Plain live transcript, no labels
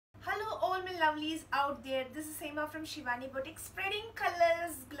lovelies out there. This is Seema from Shivani Boutique, spreading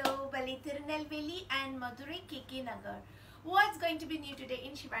colors globally, Tirunelveli and Madurai KK Nagar. What's going to be new today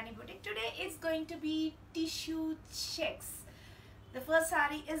in Shivani Boutique? Today is going to be tissue checks. The first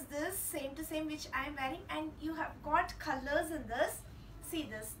saree is this, same to same, which I am wearing, and you have got colors in this. See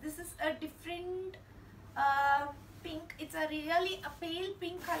this. This is a different pink. It's a really a pale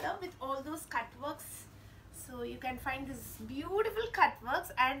pink color with all those cut works. So you can find this beautiful cut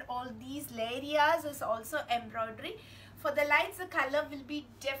works, and all these layers is also embroidery. For the lights, the color will be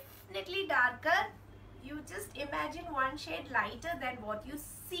definitely darker. You just imagine one shade lighter than what you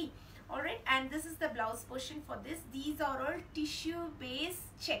see. Alright, and this is the blouse portion for this. These are all tissue based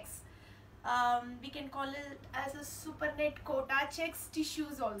checks. We can call it as a super net quota checks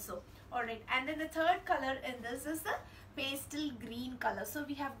tissues also. Alright, and then the third color in this is the pastel green color. So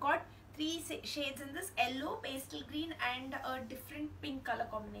we have got three shades in this: yellow, pastel green, and a different pink color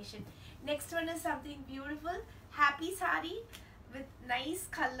combination. Next one is something beautiful, happy sari with nice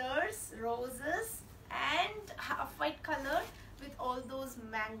colors, roses and half white color with all those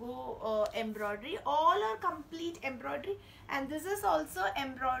mango embroidery. All are complete embroidery, and this is also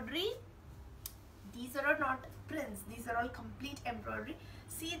embroidery. These are not prints, these are all complete embroidery.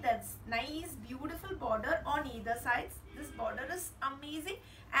 See, that's nice beautiful border on either sides. This border is amazing,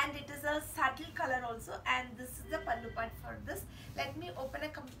 and it is a subtle color also, and this is the pallu part for this. Let me open a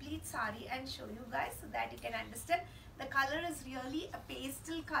complete sari and show you guys so that you can understand. The color is really a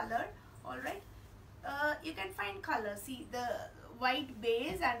pastel color. Alright, you can find color. See the white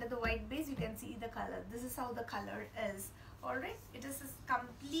base, under the white base you can see the color. This is how the color is. Alright, it is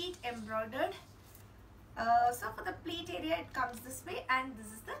complete embroidered. So for the pleat area it comes this way, and this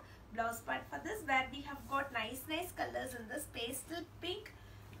is the blouse part for this, where we have got nice colors in this pastel pink.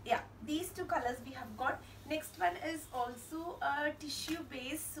 Yeah, these two colors we have got. Next one is also a tissue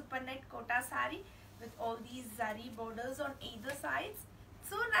based super net quota sari with all these zari borders on either sides.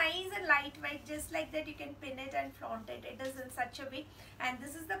 So nice and lightweight, just like that you can pin it and flaunt it. It is in such a way, and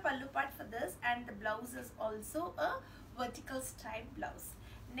this is the pallu part for this, and the blouse is also a vertical stripe blouse.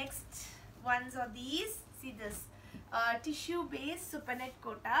 Next ones are these. See this tissue based super net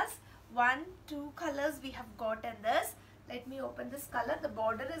quotas. 1, 2 colors we have got in this. Let me open this color. The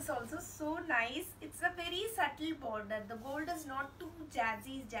border is also so nice. It's a very subtle border. The gold is not too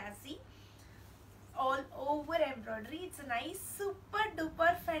jazzy. All over embroidery. It's a nice super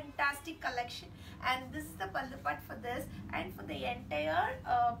duper fantastic collection, and this is the pallu part for this, and for the entire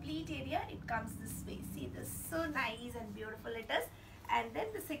pleat area it comes this way. See this, so nice and beautiful it is. And then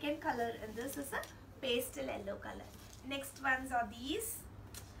the second color in this is a pastel yellow color. Next ones are these.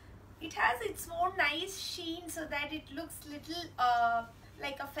 It has its own nice sheen, so that it looks little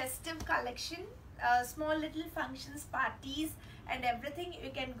like a festive collection. Small little functions, parties and everything you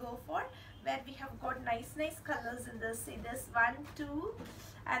can go for, where we have got nice colors in this. See this, 1, 2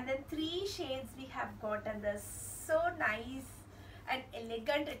 and then 3 shades we have got in this. So nice and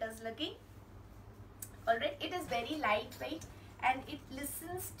elegant it is looking. Alright, it is very lightweight and it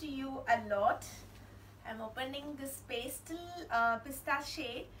listens to you a lot. I'm opening this pastel pista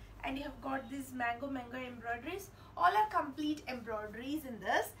shade, and you have got these mango embroideries. All are complete embroideries in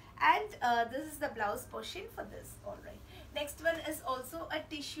this, and this is the blouse portion for this. Alright, next one is also a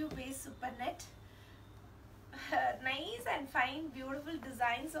tissue based super net. Nice and fine beautiful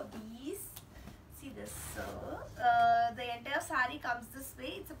designs of these. See this. So the entire sari comes this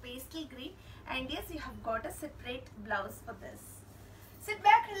way. It's a pastel green, and yes, you have got a separate blouse for this. Sit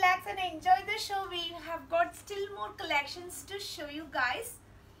back, relax and enjoy the show. We have got still more collections to show you guys,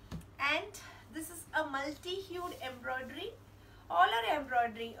 and this is a multi-hued embroidery. All are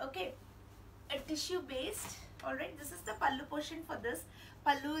embroidery, okay, a tissue based. Alright, this is the pallu portion for this.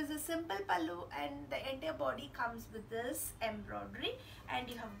 Pallu is a simple pallu, and the entire body comes with this embroidery, and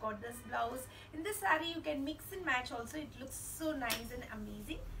you have got this blouse. In this saree you can mix and match also. It looks so nice and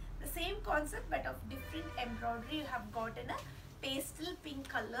amazing. The same concept but of different embroidery you have got in a pastel pink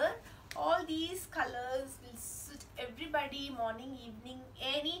color. All these colors will suit everybody, morning, evening,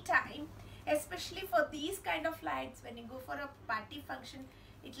 any time, especially for these kind of lights. When you go for a party function,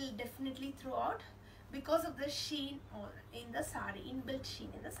 it will definitely throw out because of the sheen or in the sari, inbuilt sheen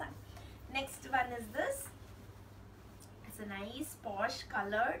in the sari. Next one is this. It's a nice posh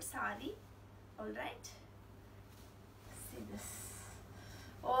colored sari. Alright, see this,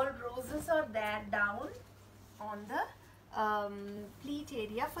 all roses are there down on the pleat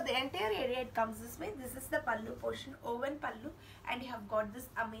area. For the entire area it comes this way. This is the pallu portion, woven pallu, and you have got this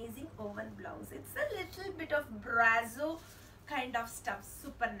amazing woven blouse. It's a little bit of brazo kind of stuff,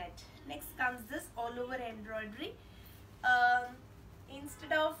 super net. Next comes this all over embroidery.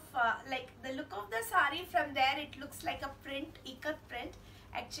 Instead of like the the look of the sari from there, it looks like a print, ikat print.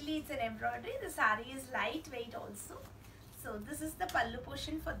 Actually it's an embroidery. The sari is lightweight also. So this is the pallu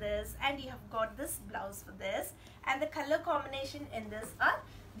portion for this, and you have got this blouse for this, and the color combination in this are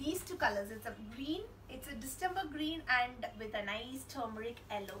these two colors. It's a green, it's a December green and with a nice turmeric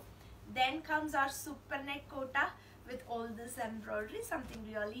yellow. Then comes our super net kota with all this embroidery, something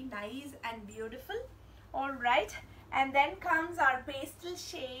really nice and beautiful. All right, and then comes our pastel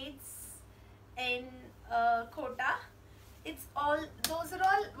shades in kota. It's all, those are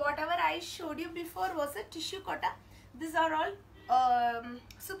all, whatever I showed you before was a tissue kota. These are all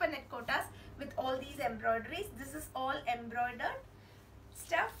super net kotas with all these embroideries. This is all embroidered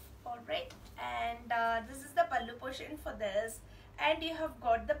stuff. All right, and this is the pallu portion for this, and you have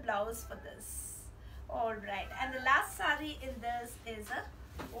got the blouse for this. All right, and the last sari in this is a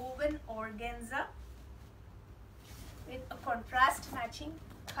woven organza with a contrast matching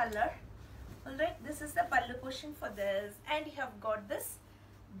color. All right, this is the pallu portion for this, and you have got this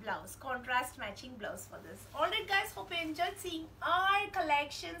blouse, contrast matching blouse for this. Alright guys, hope you enjoyed seeing our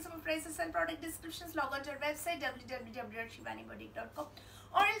collections. Some prices and product descriptions. Log on to our website www.𝐓𝐢𝐬𝐬𝐿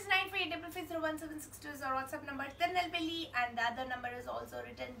or else 958550176 is our WhatsApp number, tirunelveli, and the other number is also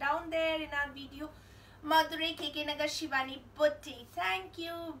written down there in our video. Madurai KK Nagar Shivani Boutique. Thank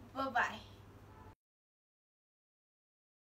you. Bye bye.